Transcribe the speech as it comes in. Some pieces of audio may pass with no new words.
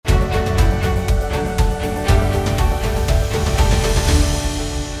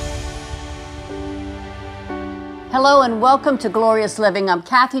Hello and welcome to Glorious Living. I'm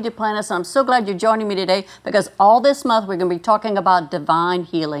Cathy Duplantis, and I'm so glad you're joining me today because all this month we're going to be talking about divine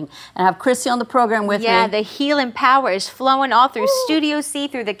healing. And I have Chrissy on the program with me. Yeah, the healing power is flowing all through Studio C,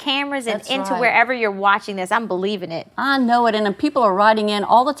 through the cameras, and into wherever you're watching this. I'm believing it. I know it, and people are writing in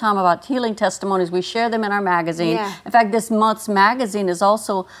all the time about healing testimonies. We share them in our magazine. Yeah. In fact, this month's magazine is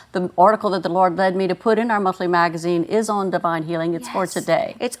also the article that the Lord led me to put in our monthly magazine is on divine healing. It's for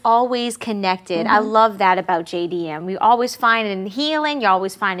today. It's always connected. I love that about JDM. We always find in healing, you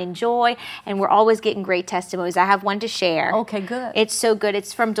always find in joy, and we're always getting great testimonies. I have one to share. Okay, good. It's so good.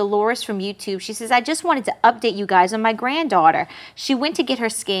 It's from Dolores from YouTube. She says, I just wanted to update you guys on my granddaughter. She went to get her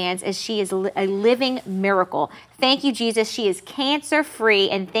scans as she is a living miracle. Thank you, Jesus. She is cancer-free,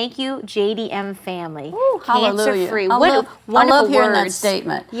 and thank you, JDM family. Ooh, cancer-free. I love hearing that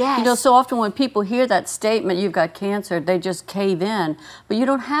statement. Yes. You know, so often when people hear that statement, you've got cancer, they just cave in. But you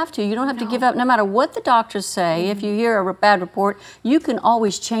don't have to. You don't have to give up. No matter what the doctors say, if you hear a bad report, you can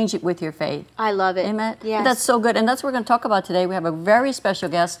always change it with your faith. I love it. Amen? Yes. That's so good. And that's what we're going to talk about today. We have a very special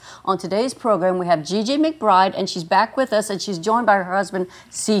guest on today's program. We have Gigi McBride, and she's back with us, and she's joined by her husband,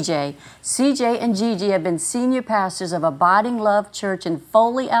 CJ. CJ and Gigi have been senior pastors of Abiding Love Church in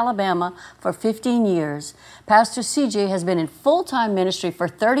Foley, Alabama for 15 years. Pastor CJ has been in full-time ministry for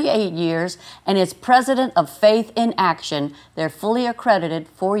 38 years and is president of Faith in Action, their fully accredited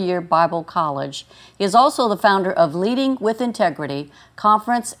 4-year Bible college. He is also the founder of Leading with Integrity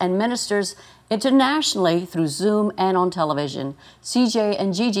conference and ministers internationally through Zoom and on television. CJ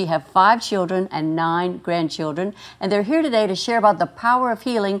and Gigi have 5 children and 9 grandchildren, and they're here today to share about the power of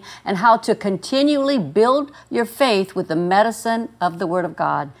healing and how to continually build your faith with the medicine of the Word of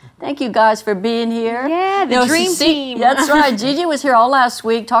God. Thank you guys for being here. Yeah, the dream team. That's right. Gigi was here all last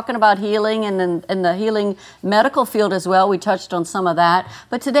week talking about healing and in the healing medical field as well. We touched on some of that.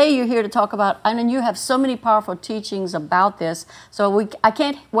 But today you're here to talk about, and you have so many powerful teachings about this. So I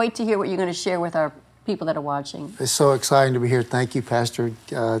can't wait to hear what you're going to share with our people that are watching. It's so exciting to be here. Thank you, Pastor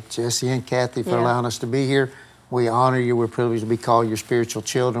Jesse and Cathy, for allowing us to be here. We honor you. We're privileged to be called your spiritual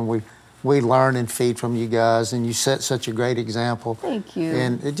children. We learn and feed from you guys, and you set such a great example. Thank you.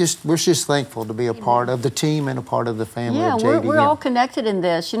 And we're just thankful to be a part of the team and a part of the family of JDM. Yeah, we're all connected in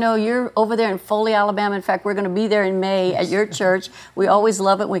this. You know, you're over there in Foley, Alabama. In fact, we're going to be there in May at your church. We always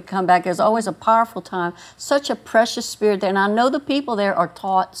love it when we come back. There's always a powerful time. Such a precious spirit there. And I know the people there are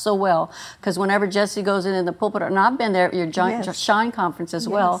taught so well, because whenever Jesse goes in the pulpit, and I've been there at your Shine conference as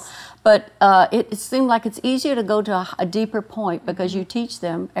well, but it seemed like it's easier to go to a deeper point because you teach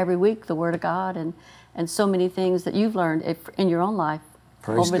them every week the Word of God and so many things that you've learned in your own life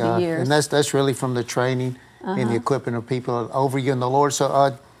over the years. And that's really from the training and the equipping of people over you in the Lord.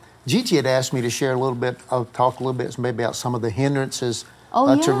 So Gigi had asked me to share a little bit, talk a little bit maybe about some of the hindrances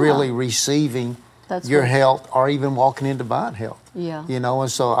to really receiving your health or even walking in divine health. Yeah. You know,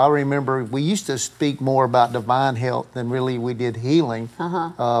 and so I remember we used to speak more about divine health than really we did healing.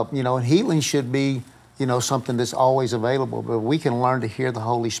 You know, and healing should be, you know, something that's always available, but we can learn to hear the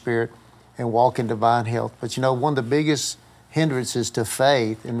Holy Spirit and walk in divine health. But you know, one of the biggest hindrances to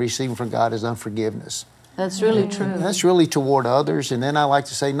faith and receiving from God is unforgiveness. That's really true. And that's really toward others. And then I like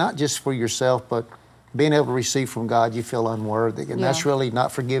to say, not just for yourself, but being able to receive from God, you feel unworthy. And that's really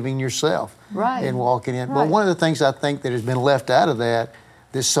not forgiving yourself and walking in. But one of the things I think that has been left out of that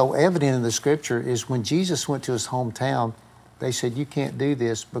that's so evident in the Scripture is when Jesus went to his hometown, they said, you can't do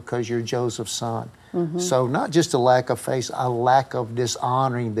this because you're Joseph's son. So not just a lack of faith, a lack of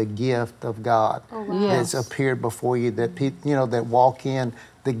dishonoring the gift of God that's appeared before you, that you know, that walk in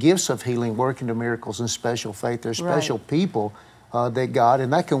the gifts of healing, working the miracles and special faith. There's special people that God,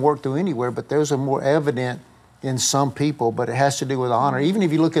 and that can work through anywhere, but those are more evident in some people, but it has to do with honor. Even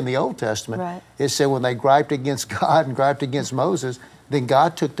if you look in the Old Testament, it said when they griped against God and griped against Moses, then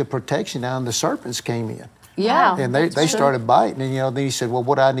God took the protection down and the serpents came in. Yeah. And they started biting. And, you know, then he said, well,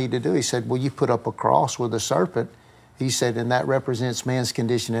 what do I need to do? He said, well, you put up a cross with a serpent. He said, and that represents man's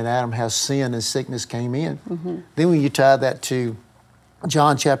condition in Adam, how sin and sickness came in. Then when you tie that to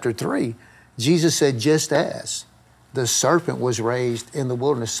John chapter 3, Jesus said, just as the serpent was raised in the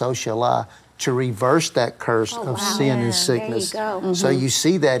wilderness, so shall I, to reverse that curse of sin and sickness. There you go. So you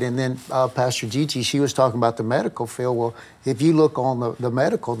see that, and then Pastor Gigi, she was talking about the medical field. Well, if you look on the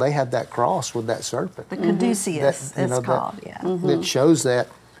medical, they have that cross with that serpent. The caduceus, it's called, That shows that.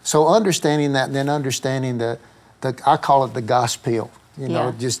 So understanding that, and then understanding the I call it the gospel, you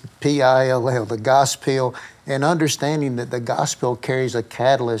know, just P-I-L-L, the gospel, and understanding that the gospel carries a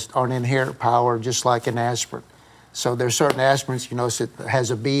catalyst or an inherent power just like an aspirin. So there's certain aspirins, you know, it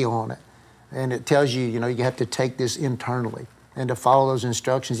has a B on it. And it tells you, you know, you have to take this internally and to follow those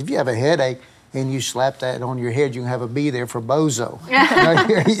instructions. If you have a headache, and you slap that on your head, you can have a bee there for bozo.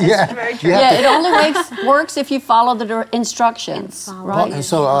 It only works if you follow the instructions, right? And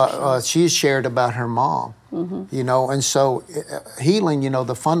so she's shared about her mom, you know, and so healing, you know,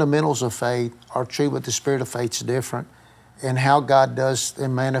 the fundamentals of faith are true, but the spirit of faith is different. And how God does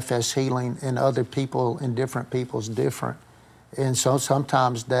and manifests healing in other people, in different people, is different. And so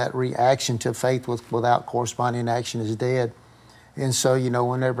sometimes that reaction to faith without corresponding action is dead. And so, you know,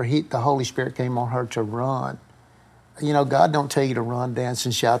 whenever the Holy Spirit came on her to run, you know, God don't tell you to run, dance,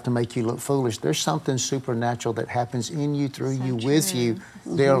 and shout to make you look foolish. There's something supernatural that happens in you, through you, with you.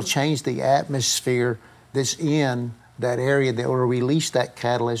 That'll change the atmosphere that's in that area that will release that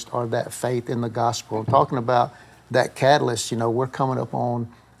catalyst or that faith in the gospel. I'm talking about that catalyst. You know, we're coming up on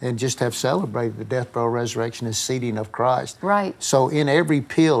and just have celebrated the death, burial, resurrection, and seating of Christ. Right. So in every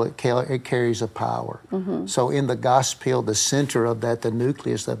pill, it carries a power. So in the gospel, the center of that, the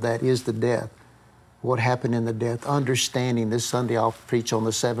nucleus of that is the death. What happened in the death, understanding. This Sunday I'll preach on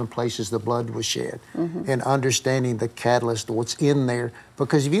the 7 places the blood was shed, and understanding the catalyst, what's in there.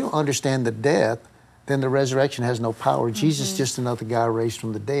 Because if you don't understand the death, then the resurrection has no power. Jesus is just another guy raised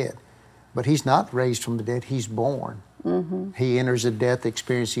from the dead. But he's not raised from the dead, he's born. He enters a death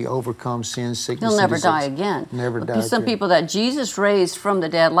experience, he overcomes sin, sickness, He'll never and die again. Never die Some again. people that Jesus raised from the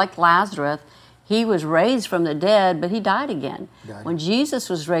dead, like Lazarus, he was raised from the dead, but he died again. When Jesus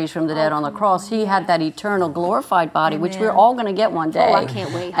was raised from the dead on the cross, he had that eternal glorified body, which we're all going to get one day. Oh, I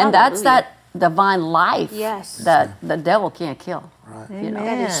can't wait. And that's Hallelujah. that divine life that the devil can't kill. Right. You know?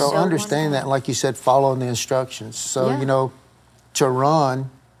 That is So understand that, like you said, following the instructions. So, you know, to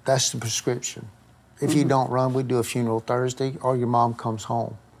run, that's the prescription. If you don't run, we do a funeral Thursday, or your mom comes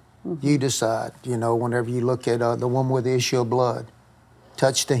home. You decide, you know, whenever you look at the woman with the issue of blood,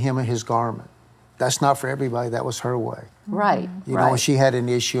 touch the hem of his garment. That's not for everybody. That was her way. Right. You know, she had an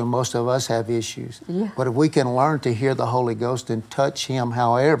issue, and most of us have issues. But if we can learn to hear the Holy Ghost and touch him,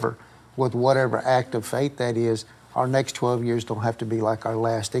 however, with whatever act of faith that is, our next 12 years don't have to be like our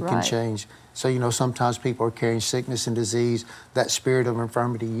last. It can change. So, you know, sometimes people are carrying sickness and disease, that spirit of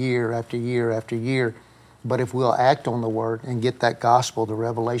infirmity year after year after year. But if we'll act on the word and get that gospel, the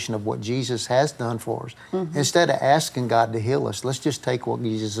revelation of what Jesus has done for us, instead of asking God to heal us, let's just take what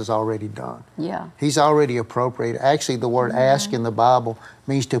Jesus has already done. Yeah. He's already appropriated. Actually, the word ask in the Bible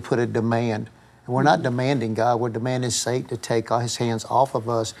means to put a demand. And we're not demanding God, we're demanding Satan to take his hands off of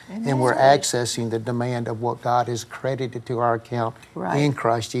us, and we're accessing the demand of what God has credited to our account in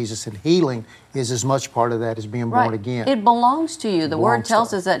Christ Jesus. And healing is as much part of that as being born again. It belongs to you. The word Belongs tells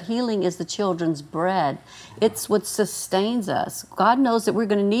to us that healing is the children's bread. It's what sustains us. God knows that we're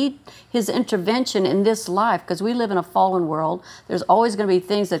going to need his intervention in this life because we live in a fallen world. There's always going to be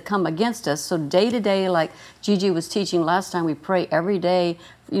things that come against us. So day to day, like Gigi was teaching last time, we pray every day,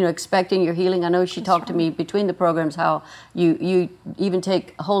 you know, expecting your healing. I know she talked to me between the programs how you even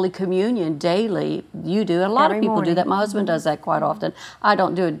take Holy Communion daily. You do. A lot of people do that. My husband does that quite often. I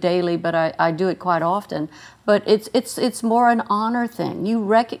don't do it daily, but I do it quite often. But it's more an honor thing. You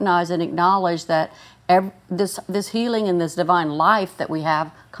recognize and acknowledge that this healing and this divine life that we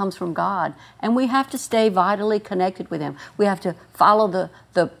have comes from God. And we have to stay vitally connected with him. We have to follow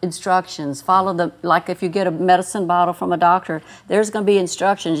the instructions, like if you get a medicine bottle from a doctor, there's going to be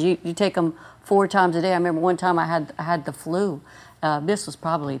instructions. You take them 4 times a day. I remember one time I had the flu. This was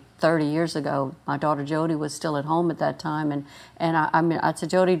probably 30 years ago. My daughter Jody was still at home at that time, and I said,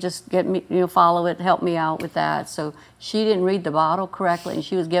 Jody, just get me, follow it, help me out with that. So she didn't read the bottle correctly, and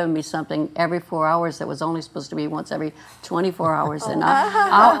she was giving me something every 4 hours that was only supposed to be once every 24 hours. And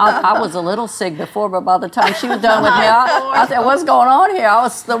I was a little sick before, but by the time she was done with me, I said, what's going on here?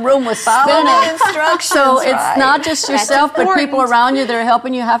 The room was spinning. So it's not just yourself, but people around you that are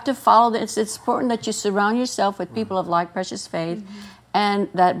helping you have to follow. It's important that you surround yourself with people of like precious faith. And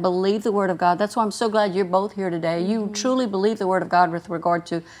that believe the Word of God. That's why I'm so glad you're both here today. You truly believe the Word of God with regard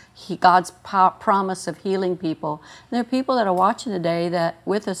to God's promise of healing people. And there are people that are watching today that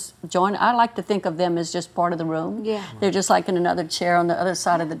with us join. I like to think of them as just part of the room. Yeah. They're just like in another chair on the other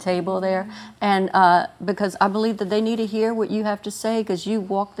side of the table there. And because I believe that they need to hear what you have to say because you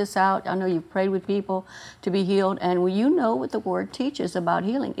walk this out. I know you've prayed with people to be healed. And you know what the Word teaches about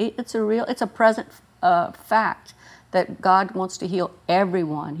healing. It's a present fact that God wants to heal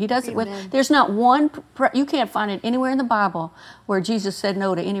everyone. He does it with, there's not one, you can't find it anywhere in the Bible where Jesus said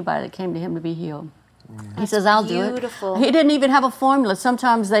no to anybody that came to him to be healed. He says, I'll do it. He didn't even have a formula.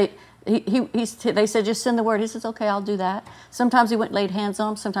 Sometimes they said, just send the word. He says, okay, I'll do that. Sometimes he went and laid hands on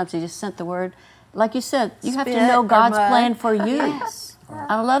them. Sometimes he just sent the word. Like you said, you have to know God's plan for you.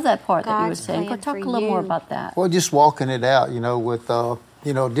 I love that part that you were saying. Go talk a little more about that. Well, just walking it out, with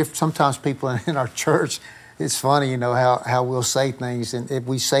sometimes people in our church, it's funny, how we'll say things, and if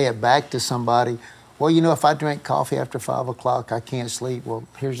we say it back to somebody, well, if I drink coffee after 5 o'clock, I can't sleep. Well,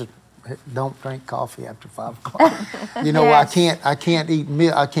 don't drink coffee after 5 o'clock. Yes. I can't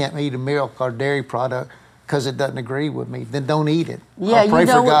eat a milk or dairy product because it doesn't agree with me. Then don't eat it. Yeah, I'll pray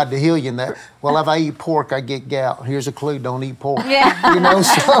for God to heal you in that. Well, if I eat pork, I get gout. Here's a clue: don't eat pork. Yeah.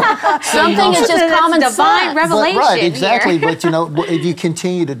 Something is just common divine sense. revelation. Right, exactly. Here. But if you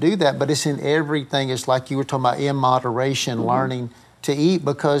continue to do that, but it's in everything. It's like you were talking about in moderation, learning to eat,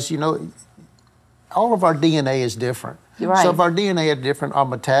 because all of our DNA is different. Right. So if our DNA is different, our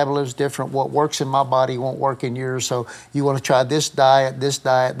metabolism is different. What works in my body won't work in yours. So you want to try this diet,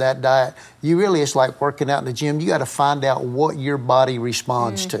 that diet. It's like working out in the gym. You got to find out what your body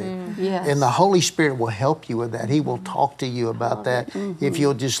responds to. Yes. And the Holy Spirit will help you with that. He will talk to you about that if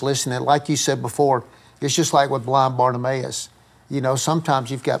you'll just listen. And like you said before, it's just like with blind Bartimaeus.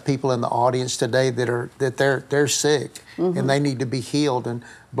 Sometimes you've got people in the audience today that they're sick and they need to be healed. And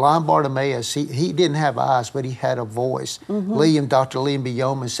blind Bartimaeus, he didn't have eyes, but he had a voice. Dr. Liam B.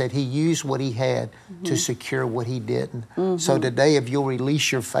 Yeoman said he used what he had to secure what he didn't. So today, if you'll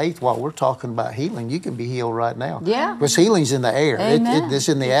release your faith while we're talking about healing, you can be healed right now. Yeah. Because healing's in the air. It's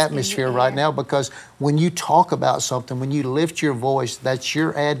in the atmosphere in the right air. now, because when you talk about something, when you lift your voice, that's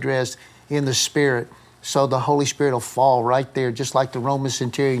your address in the Spirit. So the Holy Spirit will fall right there, just like the Roman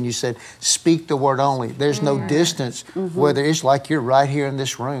centurion. You said, speak the word only. There's no distance, whether it's like you're right here in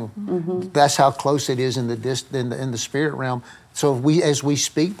this room. That's how close it is in the spirit realm. So as we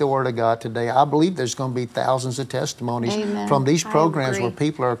speak the word of God today, I believe there's going to be thousands of testimonies from these programs where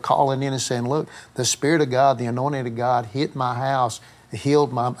people are calling in and saying, look, the Spirit of God, the anointing of God hit my house,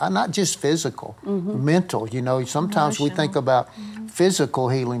 healed my, not just physical, mental. Sometimes we think about physical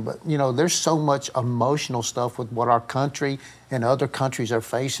healing, but there's so much emotional stuff with what our country and other countries are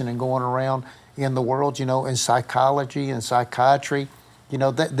facing and going around in the world. In psychology and psychiatry, I'm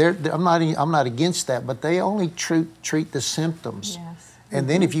not against that, but they only treat the symptoms. Yes. And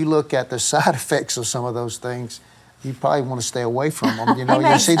then if you look at the side effects of some of those things, you probably want to stay away from them. He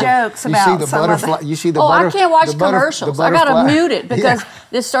makes jokes about the some of butterfly. the- You see the I can't watch commercials. I got to butterfly. mute it because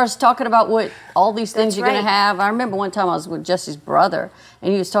this starts talking about what all these things That's you're going to right. have. I remember one time I was with Jesse's brother,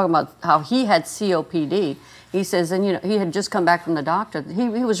 and he was talking about how he had COPD. He says, and he had just come back from the doctor. He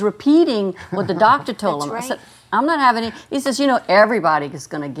was repeating what the doctor told him. That's I said, right. I'm not having it. He says, everybody is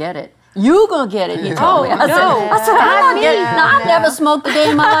going to get it. You gonna get it? He told me. I said, I'm not getting it. No, I've never smoked a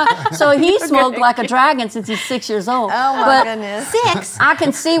day in my life. So he smoked like a dragon since he's 6 years old. Oh my goodness. 6. I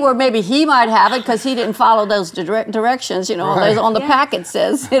can see where maybe he might have it because he didn't follow those directions. Right. On the packet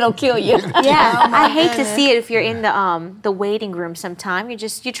says it'll kill you. Yeah, I hate to see it if you're in the waiting room sometime.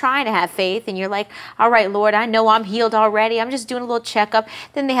 You're trying to have faith and you're like, all right, Lord, I know I'm healed already. I'm just doing a little checkup.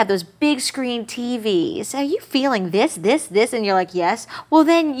 Then they have those big screen TVs. Are you feeling this? And you're like, yes. Well,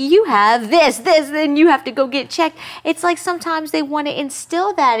 then you have this, then you have to go get checked. It's like sometimes they want to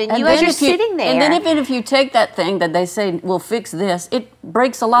instill that in you as you're sitting there. And then even if you take that thing that they say will fix this, it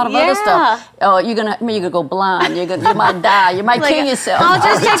breaks a lot of other Yeah. stuff. Oh, you're gonna go blind. You might die. You might kill yourself. I'll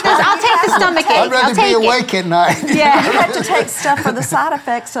just take this. I'll take the stomach ache. I'd rather I'll take be awake at night. You have to take stuff for the side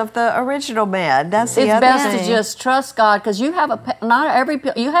effects of the original med. That's the It's other best thing. to just trust God because you have not every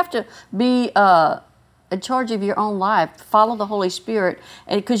pill. You have to be in charge of your own life. Follow the Holy Spirit,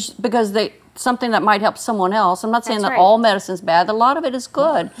 and because something that might help someone else. I'm not saying That's that right. all medicine's bad. A lot of it is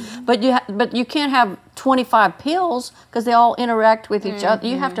good, but you can't have 25 pills because they all interact with each other.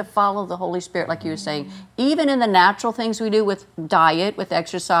 You have to follow the Holy Spirit, like you were saying. Even in the natural things we do with diet, with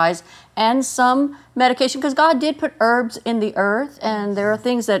exercise, and some medication, because God did put herbs in the earth, and there are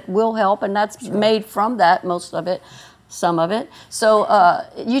things that will help, and that's made from that, most of it. Some of it. So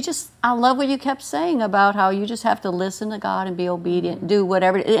I love what you kept saying about how you just have to listen to God and be obedient, do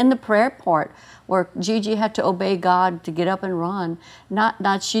whatever. In the prayer part, where Gigi had to obey God to get up and run,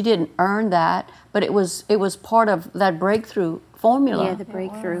 not she didn't earn that, but it was part of that breakthrough formula. Yeah, the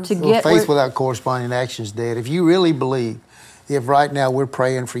breakthrough. To Well, get faith without corresponding action is dead. If you really believe, if right now we're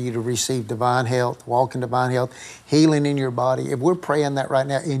praying for you to receive divine health, walk in divine health, healing in your body, if we're praying that right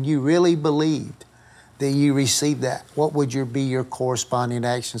now and you really believed that you received that, what would be your corresponding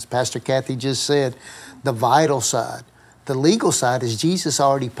actions? Pastor Cathy just said the vital side. The legal side is Jesus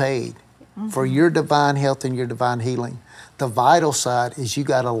already paid. for your divine health and your divine healing. The vital side is you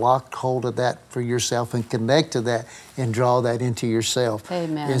got to lock hold of that for yourself and connect to that and draw that into yourself.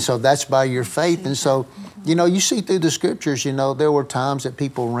 Amen. And so that's by your faith. And so, you see through the scriptures, there were times that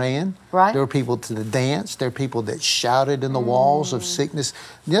people ran. Right. There were people that danced. There were people that shouted in the walls of sickness.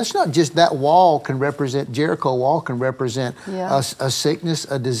 That's not just that wall can represent, Jericho wall can represent a sickness,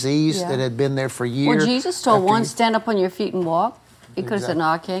 a disease that had been there for years. Well, Jesus told one, stand up on your feet and walk. He could have said, no,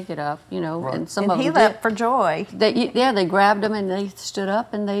 I can't get up, Right. and some And of he them leapt did. for joy. They grabbed them and they stood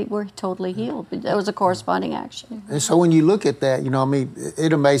up and they were totally healed. That was a corresponding action. And so when you look at that,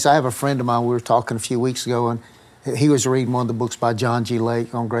 it amazes. I have a friend of mine, we were talking a few weeks ago, and he was reading one of the books by John G.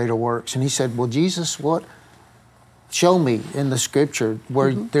 Lake on greater works. And he said, well, Jesus, show me in the scripture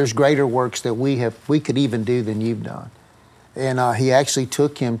where there's greater works that we could even do than you've done. And he actually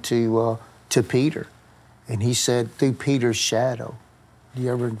took him to Peter. And he said, through Peter's shadow. Do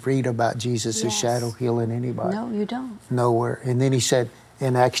you ever read about Jesus' shadow healing anybody? No, you don't. Nowhere. And then he said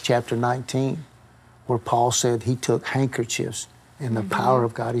in Acts chapter 19, where Paul said he took handkerchiefs in the power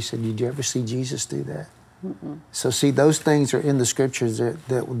of God. He said, did you ever see Jesus do that? So see, those things are in the scriptures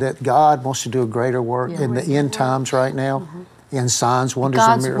that God wants to do a greater work in the end times right now, in signs, wonders,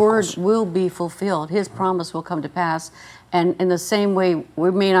 and miracles. God's word will be fulfilled. His promise will come to pass. And in the same way,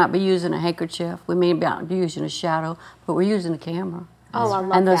 we may not be using a handkerchief, we may not be using a shadow, but we're using a camera. Oh, I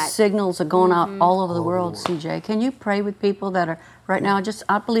love And those that. signals are going out all over the world, CJ. Can you pray with people that are right now?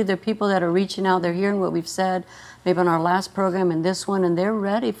 I believe there are people that are reaching out. They're hearing what we've said, maybe on our last program and this one, and they're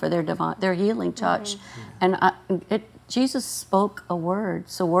ready for their healing touch. And Jesus spoke a word.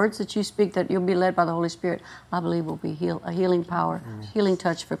 So words that you speak that you'll be led by the Holy Spirit, I believe will be a healing power, healing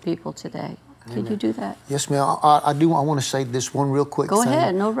touch for people today. Can you do that? Yes, ma'am. I do. I want to say this one real quick Go thing.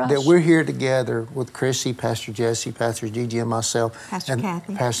 ahead, no rush. That we're here together with Chrissy, Pastor Jesse, Pastor Gigi, and myself. Pastor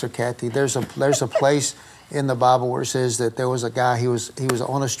Cathy. Pastor Cathy. There's a place in the Bible where it says that there was a guy. He was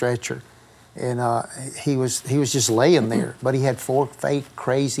on a stretcher, and he was just laying there. But he had 4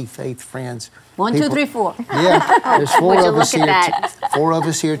 crazy faith friends. 1, 2, 3, 4. Yeah, there's 4 Would you of us look here. at that? 4 of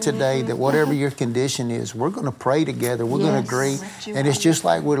us here today. That whatever your condition is, we're going to pray together. We're going to agree, and it's just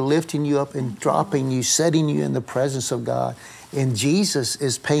like we're lifting you up and dropping you, setting you in the presence of God. And Jesus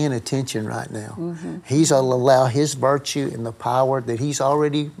is paying attention right now. He's allow His virtue and the power that He's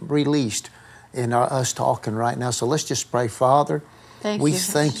already released in us talking right now. So let's just pray, Father. We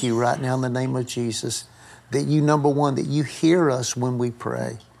thank you right now in the name of Jesus that you, number one, that you hear us when we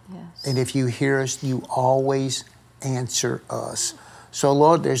pray. Yes. And if you hear us, you always answer us. So,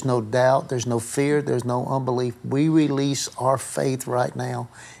 Lord, there's no doubt, there's no fear, there's no unbelief. We release our faith right now.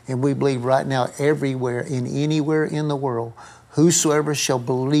 And we believe right now, everywhere and anywhere in the world, whosoever shall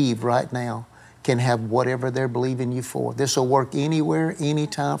believe right now can have whatever they're believing you for. This will work anywhere,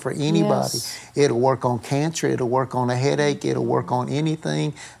 anytime, for anybody. Yes. It'll work on cancer, it'll work on a headache, it'll work on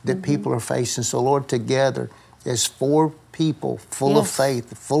anything that people are facing. So, Lord, together, as 4 people full of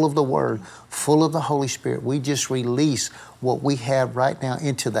faith, full of the Word, full of the Holy Spirit, we just release what we have right now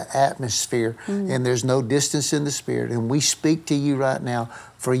into the atmosphere. And there's no distance in the Spirit. And we speak to you right now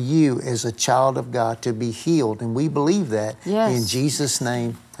for you as a child of God to be healed. And we believe that in Jesus'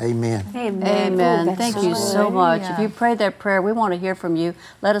 name. Amen. Amen. Amen. Ooh, Thank that's you so so good. much. If you prayed that prayer, we want to hear from you.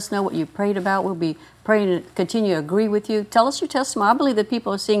 Let us know what you prayed about. We'll be praying and continue to agree with you. Tell us your testimony. I believe that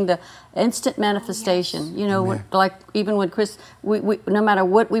people are seeing the instant manifestation. You know, like even when Chris, we no matter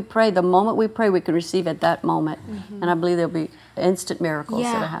what we pray, the moment we pray, we can receive at that moment. And I believe there'll be instant miracles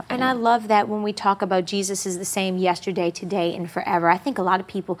that are happening. And I love that when we talk about Jesus is the same yesterday, today, and forever. I think a lot of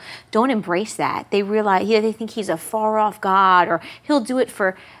people don't embrace that. They realize, they think He's a far off God, or He'll do it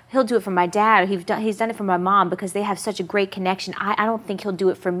for my dad, or he's done it for my mom because they have such a great connection. I don't think He'll do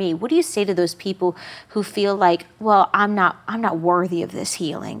it for me. What do you say to those people who feel like, well, I'm not worthy of this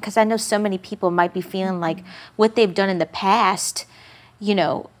healing? Because I know so many people might be feeling like what they've done in the past,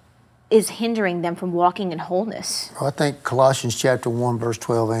 is hindering them from walking in wholeness. Well, I think Colossians chapter 1, verse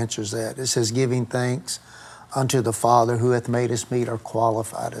 12 answers that. It says, giving thanks unto the Father who hath made us meet or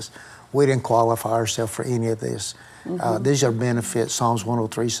qualified us. We didn't qualify ourselves for any of this. These are benefits. Psalms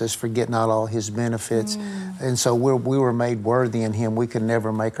 103 says, forget not all His benefits. And so we were made worthy in Him. We could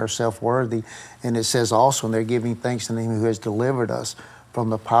never make ourselves worthy. And it says also, and they're giving thanks to Him who has delivered us from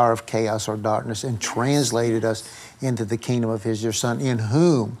the power of chaos or darkness and translated us into the kingdom of His dear Son, in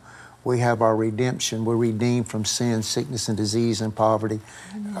whom we have our redemption. We're redeemed from sin, sickness, and disease and poverty,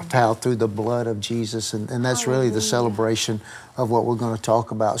 through the blood of Jesus. And that's really the celebration of what we're going to talk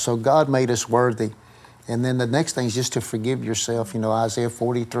about. So God made us worthy. And then the next thing is just to forgive yourself. Isaiah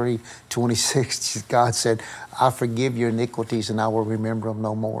 43:26, God said, I forgive your iniquities and I will remember them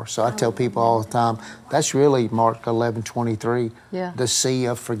no more. So I tell people all the time, that's really Mark 11:23, the sea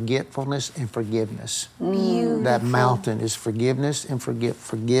of forgetfulness and forgiveness. Beautiful. That mountain is forgiveness and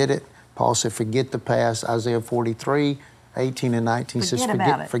forget it. Paul said, forget the past. Isaiah 43:18 and 19 says,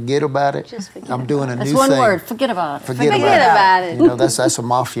 forget about it. Just forget I'm doing a That's new one thing. word, forget about it. Forget about it. That's a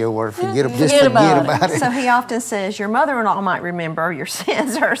mafia word. Just forget about it. So he often says, your mother-in-law might remember your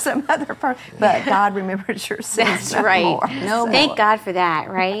sins or some other person, but God remembers your sins. That's right. More. No Thank more. God for that,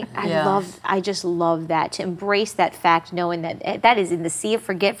 right? Yeah. I just love that, to embrace that fact, knowing that that is in the sea of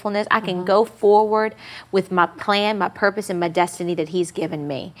forgetfulness. I can go forward with my plan, my purpose, and my destiny that He's given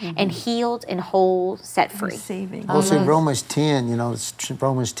me, and healed and whole, set free. Receiving. Well, see, Romans 10,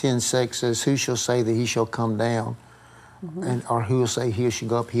 Romans 10:6 says, who shall say that he shall come down? Or who will say he shall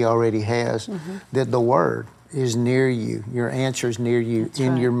go up? He already has. That the word is near you. Your answer is near you,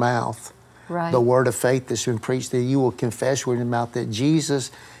 in your mouth. Right. The word of faith that's been preached, that you will confess with your mouth that Jesus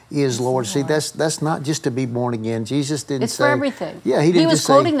is Lord. See, that's not just to be born again. Jesus didn't It's say... for everything. Yeah, he didn't was just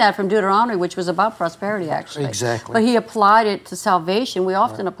say... quoting that from Deuteronomy, which was about prosperity, actually. Exactly. But he applied it to salvation. We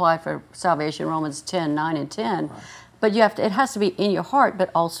often apply for salvation, Romans 10:9 and 10. Right. But it has to be in your heart, but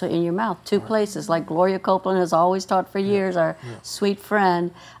also in your mouth. Two places, like Gloria Copeland has always taught for years, our sweet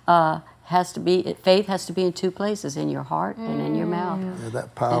friend, faith has to be in two places, in your heart and in your mouth. Yeah,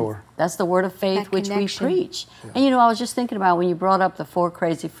 that power. And that's the word of faith That which connection. we preach. And I was just thinking about when you brought up the 4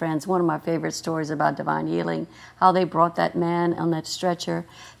 crazy friends, one of my favorite stories about divine healing, how they brought that man on that stretcher,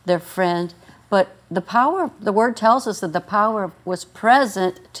 their friend. But the word tells us that the power was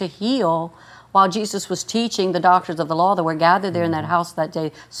present to heal. While Jesus was teaching the doctors of the law that were gathered there in that house that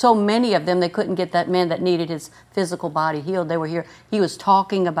day, so many of them, they couldn't get that man that needed his physical body healed. They were here. He was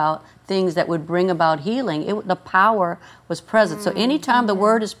talking about things that would bring about healing. The power was present. So anytime the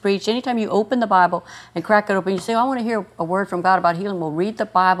word is preached, anytime you open the Bible and crack it open, you say, I want to hear a word from God about healing. Well, read the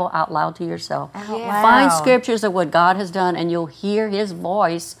Bible out loud to yourself. Find scriptures of what God has done, and you'll hear His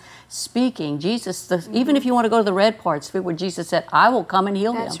voice speaking. Jesus, even if you want to go to the red parts, where Jesus said, I will come and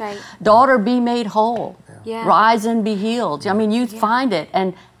heal That's him. right. Daughter, be made whole. Yeah. Rise and be healed. I mean, you find it,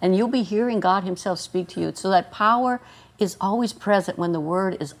 and you'll be hearing God Himself speak to you. So that power is always present when the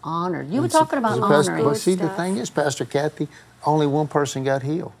word is honored. You were talking about honoring. But see, the thing is, Pastor Cathy, only one person got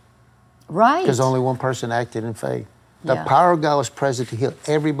healed. Right. Because only one person acted in faith. The power of God was present to heal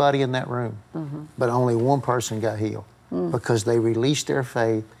everybody in that room, but only one person got healed because they released their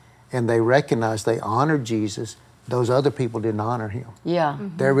faith and they recognized, they honored Jesus. Those other people didn't honor Him. Yeah.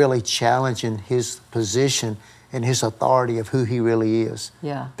 They're really challenging His position and His authority of who He really is.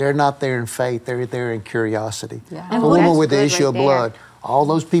 Yeah. They're not there in faith, they're there in curiosity. Yeah. The And woman that's with the good issue right of there. blood, all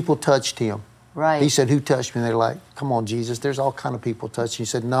those people touched Him. Right. He said, who touched me? And they're like, come on, Jesus, there's all kind of people touching you. He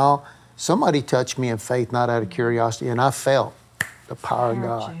said, no, somebody touched me in faith, not out of curiosity. And I felt the power of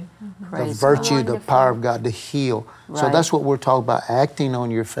God, the Praise virtue, God. the power of God to heal. So Right. that's what we're talking about, acting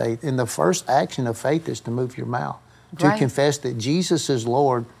on your faith. And the first action of faith is to move your mouth, to Right. confess that Jesus is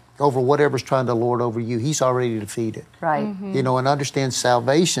Lord over whatever's trying to lord over you. He's already defeated. Right. And understand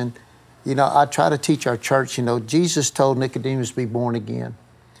salvation. I try to teach our church, Jesus told Nicodemus to be born again.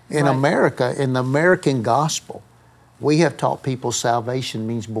 In Right. America, in the American gospel, we have taught people salvation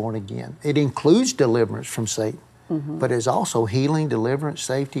means born again. It includes deliverance from Satan, but it's also healing, deliverance,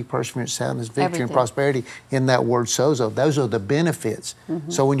 safety, perseverance, soundness, victory, Everything. and prosperity in that word sozo. Those are the benefits.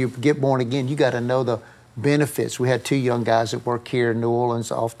 So when you get born again, you got to know the benefits. We had 2 young guys that work here in New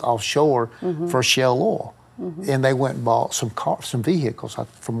Orleans offshore for Shell Oil. And they went and bought some vehicles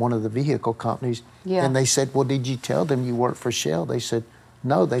from one of the vehicle companies. Yeah. And they said, well, did you tell them you worked for Shell? They said,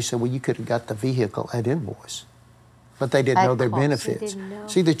 no. They said, well, you could have got the vehicle at invoice. But they didn't At know their cost. benefits. They didn't know.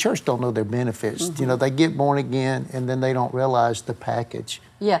 See, the church don't know their benefits. They get born again and then they don't realize the package.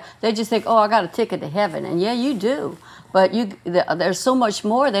 Yeah, they just think, oh, I got a ticket to heaven. And yeah, you do. But there's so much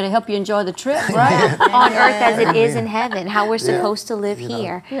more that'll help you enjoy the trip, right? On earth as it is in heaven, how we're supposed to live You know.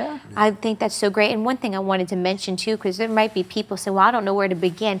 here. Yeah. I think that's so great. And one thing I wanted to mention too, because there might be people say, well, I don't know where to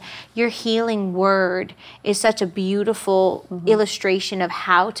begin. Your healing word is such a beautiful illustration of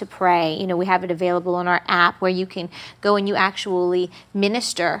how to pray. We have it available on our app where you can go and you actually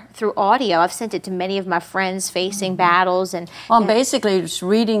minister through audio. I've sent it to many of my friends facing battles. And Well, basically, just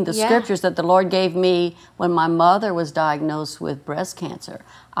reading the scriptures that the Lord gave me when my mother was diagnosed with breast cancer.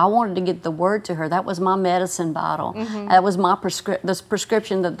 I wanted to get the word to her. That was my medicine bottle. That was my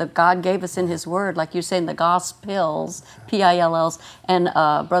prescription that God gave us in His Word, like you say in the Gospels, P-I-L-Ls, and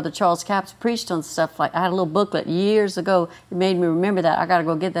Brother Charles Capps preached on stuff like. I had a little booklet years ago. It made me remember that. I got to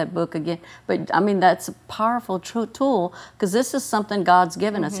go get that book again. But I mean, that's a powerful tool because this is something God's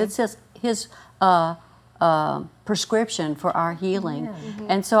given us. It's His prescription for our healing.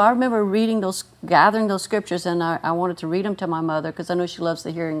 And so I remember gathering those scriptures, and I wanted to read them to my mother because I know she loves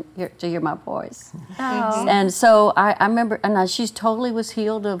to hear my voice. Oh. And so I remember, and she's totally was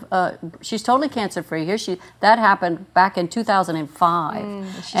healed of. She's totally cancer free. That happened back in 2005,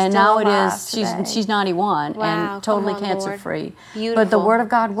 and now it is. She's 91 and totally cancer free. Beautiful. But the Word of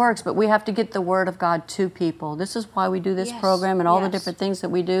God works. But we have to get the Word of God to people. This is why we do this program and all the different things that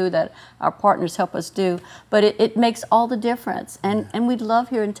we do that our partners help us do. But it makes all the difference, and we love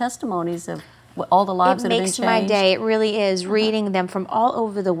hearing testimonies of all the lives that have been changed. It makes my day. It really is. Reading them from all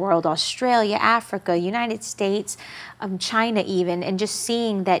over the world, Australia, Africa, United States, China even, and just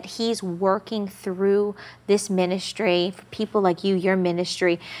seeing that He's working through this ministry for people like you, your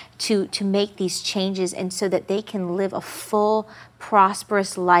ministry, to make these changes, and so that they can live a full,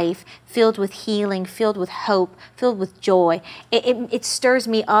 prosperous life filled with healing, filled with hope, filled with joy. It stirs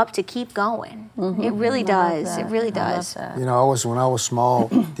me up to keep going. It really does. It really does. When I was small,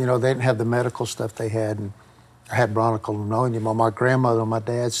 they didn't have the medical stuff they had, and I had bronchial pneumonia. My grandmother on my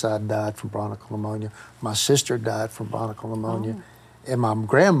dad's side died from bronchial pneumonia. My sister died from bronchial pneumonia. And my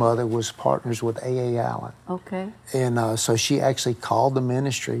grandmother was partners with A.A. Allen. Okay. And so she actually called the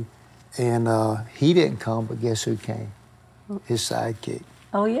ministry, and he didn't come, but guess who came? His sidekick.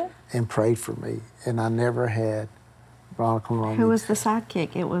 Oh, yeah? And prayed for me. And I never had bronchial pneumonia. Who was the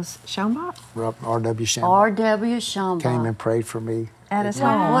sidekick? It was Schaumbach? R.W. Schaumbach. R.W. Schaumbach. Came and prayed for me. At his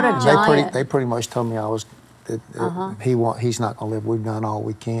home. What a giant. They pretty much told me he's not going to live. We've done all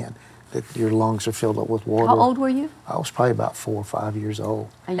we can. That your lungs are filled up with water. How old were you? I was probably about 4 or 5 years old.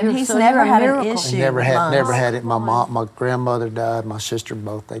 And he's never had an issue. Never had it. My grandmother died. My sister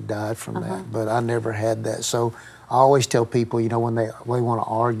both. They died from that. But I never had that. So I always tell people, when they want to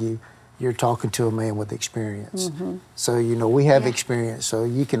argue, you're talking to a man with experience. So we have experience. So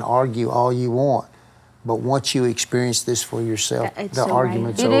you can argue all you want. But once you experience this for yourself, the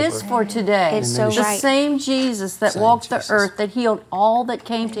argument's over. It is for today. It's so the right. same Jesus that walked the earth, that healed all that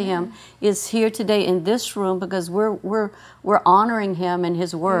came to Him, is here today in this room because we're honoring Him and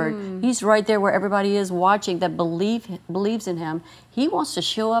His Word. He's right there where everybody is watching that believes in Him. He wants to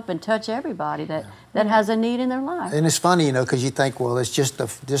show up and touch everybody that has a need in their life. And it's funny, because you think, well, it's just a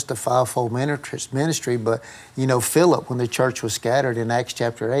fivefold ministry. But Philip, when the church was scattered in Acts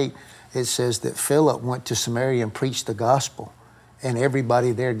chapter 8. It says that Philip went to Samaria and preached the gospel, and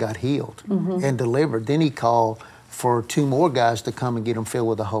everybody there got healed and delivered. Then he called for 2 more guys to come and get them filled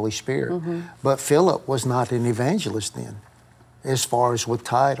with the Holy Spirit. But Philip was not an evangelist then, as far as with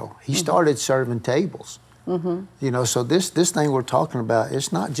title. He started serving tables. So this thing we're talking about,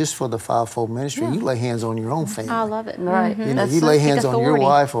 it's not just for the fivefold ministry. You lay hands on your own family. I love it. Right. You lay hands on your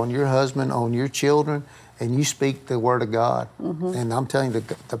wife, on your husband, on your children, and you speak the word of God. And I'm telling you,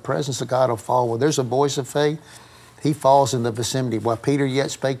 the presence of God will fall. Where there's a voice of faith, He falls in the vicinity. While Peter yet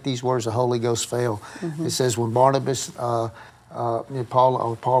spake these words, the Holy Ghost fell. It says when Barnabas, Paul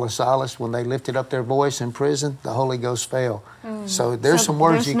and Silas, when they lifted up their voice in prison, the Holy Ghost fell. So there's some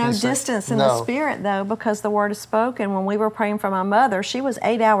words you can say. There's no distance in the Spirit, though, because the Word is spoken. When we were praying for my mother, she was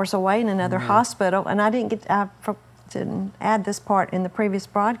 8 hours away in another hospital, and I didn't add this part in the previous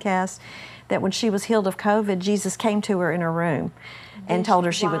broadcast, that when she was healed of COVID, Jesus came to her in her room and told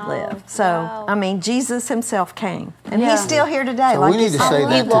her she would live. So, Jesus Himself came. And He's still here today. So we need to say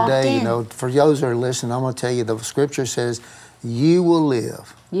that today, for those that are listening, I'm going to tell you, the Scripture says, you will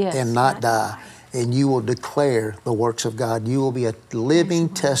live and not die. And you will declare the works of God. You will be a living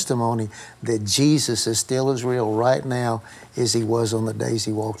testimony that Jesus is still as real right now as He was on the days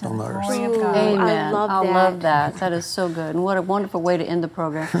He walked on the earth. Amen. I love that. That is so good. And what a wonderful way to end the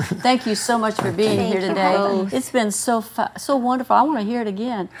program. Thank you so much for being here today. It's been so wonderful. I want to hear it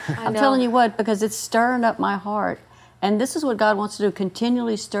again. I'm telling you what, because it's stirring up my heart. And this is what God wants to do,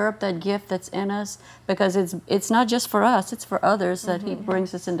 continually stir up that gift that's in us, because it's not just for us, it's for others that he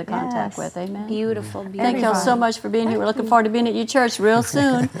brings us into contact Yes. with. Amen. Beautiful, beautiful. Thank y'all so much for being here. We're looking forward to being at your church real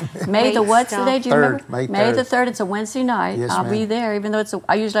soon. May the Great what's the stuff. day? Do you remember? May the 3rd. 3rd. It's a Wednesday night. Yes, I'll be ma'am. there, even though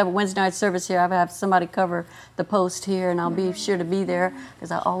I usually have a Wednesday night service here. I have somebody cover the post here, and I'll be sure to be there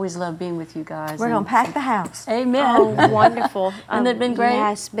because I always love being with you guys. We're going to pack the house. Amen. Oh, wonderful. Hasn't it been great?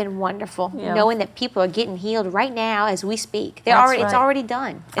 Yes, been wonderful. Yeah. Knowing that people are getting healed right now as we speak. That's It's right. already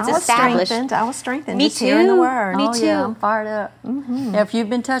done. It's I was established. strengthened. I was strengthened Me just hearing the too. word. Me Oh, yeah, too. I'm fired up. Yeah, if you've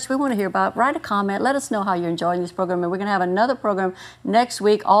been touched, we want to hear about it. Write a comment. Let us know how you're enjoying this program. And we're going to have another program next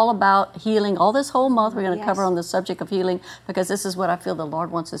week all about healing. All this whole month, we're going to Yes. cover on the subject of healing because this is what I feel the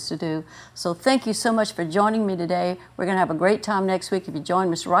Lord wants us to do. So thank you so much for joining me today. We're going to have a great time next week if you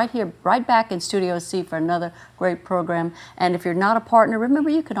join us right here, right back in Studio C for another great program. And if you're not a partner, remember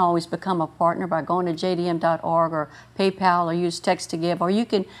you can always become a partner by going to jdm.org or PayPal or use text to give, or you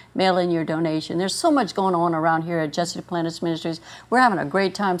can mail in your donation. There's so much going on around here at Jesse Duplantis Ministries. We're having a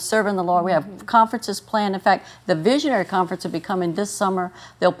great time serving the Lord. We have conferences planned. In fact, the Visionary Conference will be coming this summer.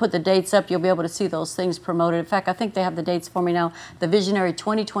 They'll put the dates up. You'll be able to see those things promoted. In fact, I think they have the dates for me now. The Visionary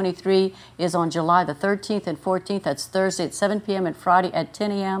 2023 is on July the 13th and 14th. That's Thursday at 7 p.m. and Friday at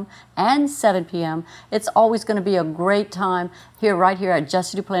 10 a.m. and 7 p.m. It's always going to be a great time here, right here at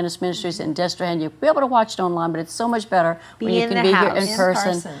Jesse Duplantis Ministries in Destrehan. You'll be able to watch it online, but it's so much better when you in can the be house. here in In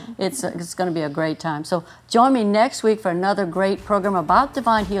person. person. It's going to be a great time. So join me next week for another great program about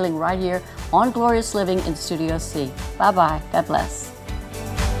divine healing right here on Glorious Living in Studio C. Bye-bye. God bless.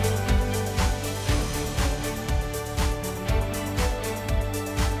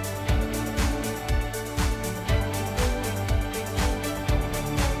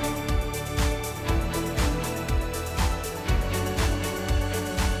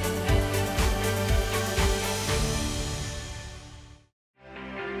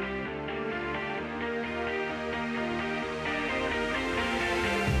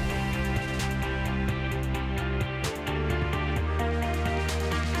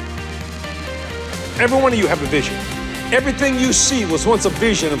 Every one of you have a vision. Everything you see was once a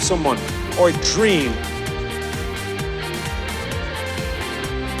vision of someone or a dream